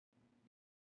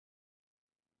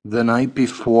The night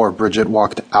before Bridget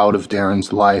walked out of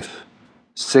Darren's life,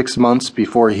 6 months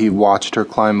before he watched her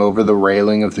climb over the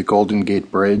railing of the Golden Gate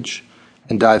Bridge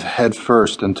and dive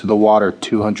headfirst into the water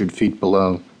 200 feet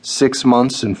below, 6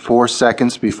 months and 4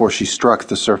 seconds before she struck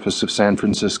the surface of San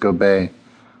Francisco Bay,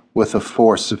 with a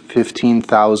force of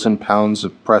 15,000 pounds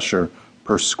of pressure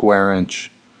per square inch,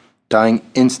 dying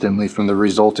instantly from the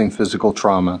resulting physical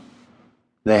trauma.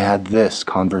 They had this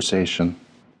conversation.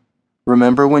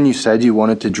 "Remember when you said you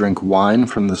wanted to drink wine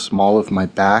from the small of my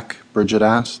back?" Bridget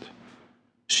asked.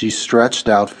 She stretched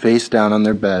out face down on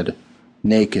their bed,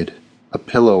 naked, a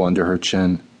pillow under her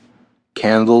chin.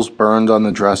 Candles burned on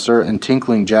the dresser and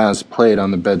tinkling jazz played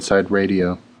on the bedside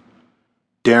radio.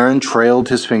 Darren trailed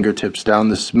his fingertips down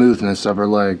the smoothness of her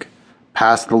leg,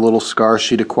 past the little scar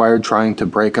she'd acquired trying to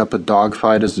break up a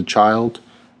dogfight as a child,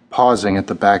 pausing at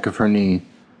the back of her knee,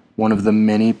 one of the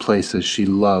many places she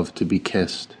loved to be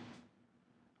kissed.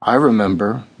 "I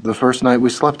remember the first night we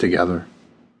slept together."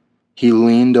 He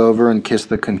leaned over and kissed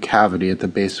the concavity at the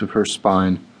base of her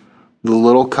spine, the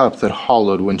little cup that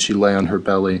hollowed when she lay on her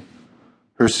belly.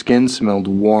 Her skin smelled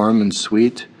warm and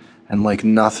sweet and like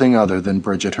nothing other than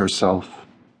Bridget herself.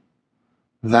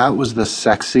 "That was the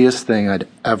sexiest thing I'd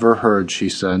ever heard," she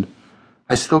said.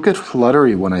 "I still get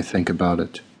fluttery when I think about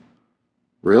it."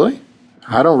 "Really?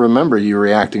 I don't remember you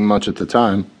reacting much at the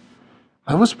time."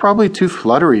 "I was probably too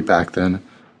fluttery back then.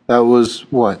 That was,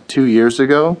 2 years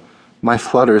ago? My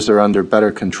flutters are under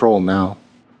better control now."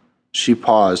 She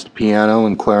paused, piano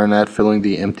and clarinet filling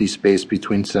the empty space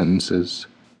between sentences.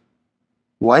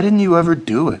 "Why didn't you ever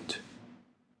do it?"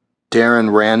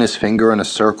 Darren ran his finger in a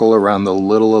circle around the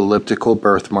little elliptical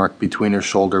birthmark between her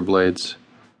shoulder blades.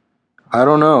 "I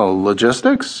don't know.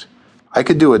 Logistics? I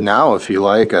could do it now if you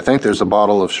like. I think there's a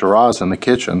bottle of Shiraz in the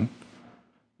kitchen."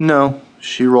 "No,"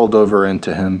 she rolled over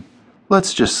into him.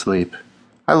 "Let's just sleep.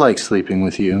 I like sleeping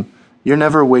with you. You're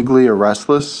never wiggly or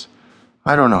restless.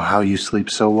 I don't know how you sleep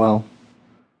so well."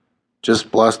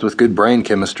 "Just blessed with good brain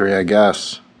chemistry, I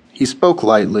guess." He spoke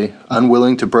lightly,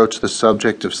 unwilling to broach the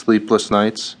subject of sleepless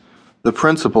nights, the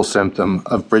principal symptom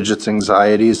of Bridget's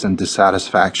anxieties and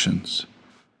dissatisfactions.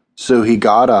 So he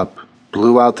got up,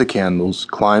 blew out the candles,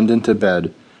 climbed into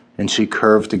bed, and she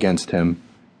curved against him,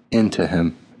 into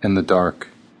him, in the dark.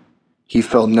 He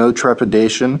felt no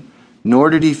trepidation,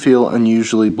 nor did he feel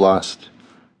unusually blessed.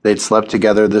 They'd slept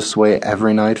together this way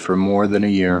every night for more than a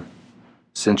year,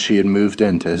 since she had moved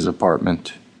into his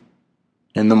apartment.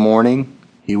 In the morning,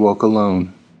 he woke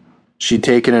alone. She'd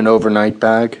taken an overnight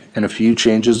bag and a few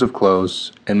changes of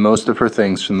clothes and most of her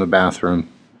things from the bathroom.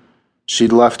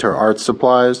 She'd left her art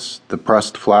supplies, the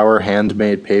pressed flower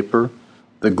handmade paper,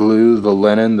 the glue, the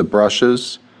linen, the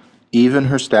brushes, even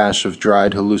her stash of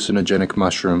dried hallucinogenic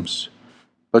mushrooms.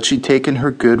 But she'd taken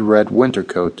her good red winter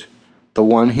coat, the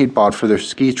one he'd bought for their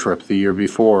ski trip the year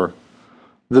before.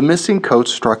 The missing coat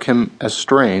struck him as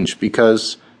strange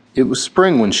because it was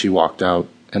spring when she walked out,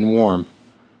 and warm.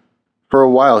 For a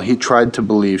while he tried to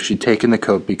believe she'd taken the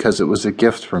coat because it was a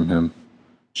gift from him.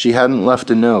 She hadn't left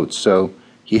a note, so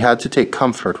he had to take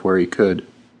comfort where he could.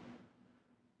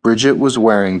 Bridget was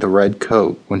wearing the red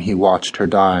coat when he watched her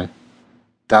die.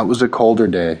 That was a colder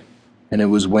day, and it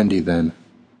was windy then,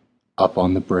 up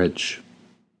on the bridge.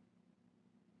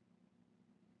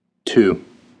 2.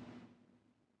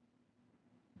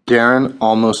 Darren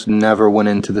almost never went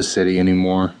into the city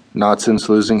anymore, not since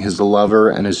losing his lover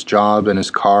and his job and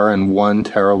his car in one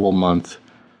terrible month.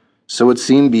 So it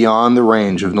seemed beyond the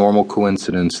range of normal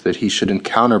coincidence that he should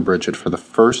encounter Bridget for the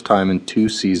first time in 2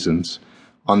 seasons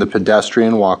on the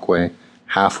pedestrian walkway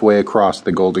halfway across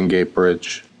the Golden Gate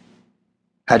Bridge.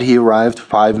 Had he arrived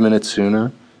 5 minutes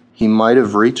sooner, he might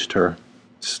have reached her,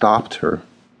 stopped her,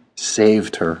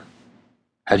 saved her.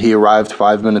 Had he arrived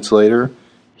 5 minutes later,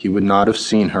 he would not have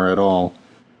seen her at all.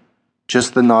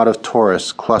 Just the knot of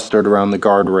tourists clustered around the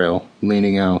guardrail,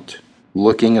 leaning out,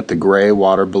 looking at the gray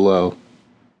water below.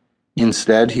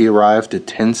 Instead, he arrived at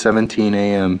 10:17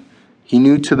 a.m. He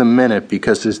knew to the minute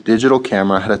because his digital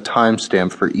camera had a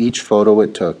timestamp for each photo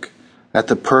it took, at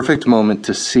the perfect moment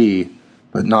to see,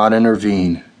 but not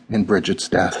intervene, in Bridget's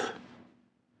death.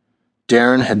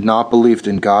 Darren had not believed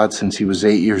in God since he was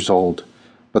 8 years old,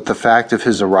 but the fact of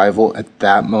his arrival at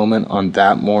that moment on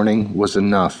that morning was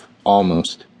enough,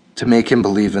 almost, to make him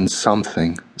believe in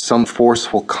something, some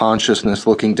forceful consciousness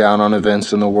looking down on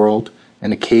events in the world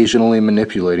and occasionally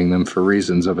manipulating them for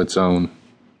reasons of its own.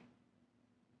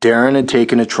 Darren had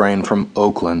taken a train from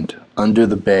Oakland, under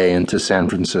the bay, into San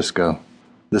Francisco.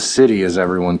 The city, as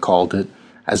everyone called it,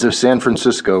 as if San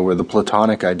Francisco were the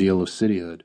platonic ideal of cityhood.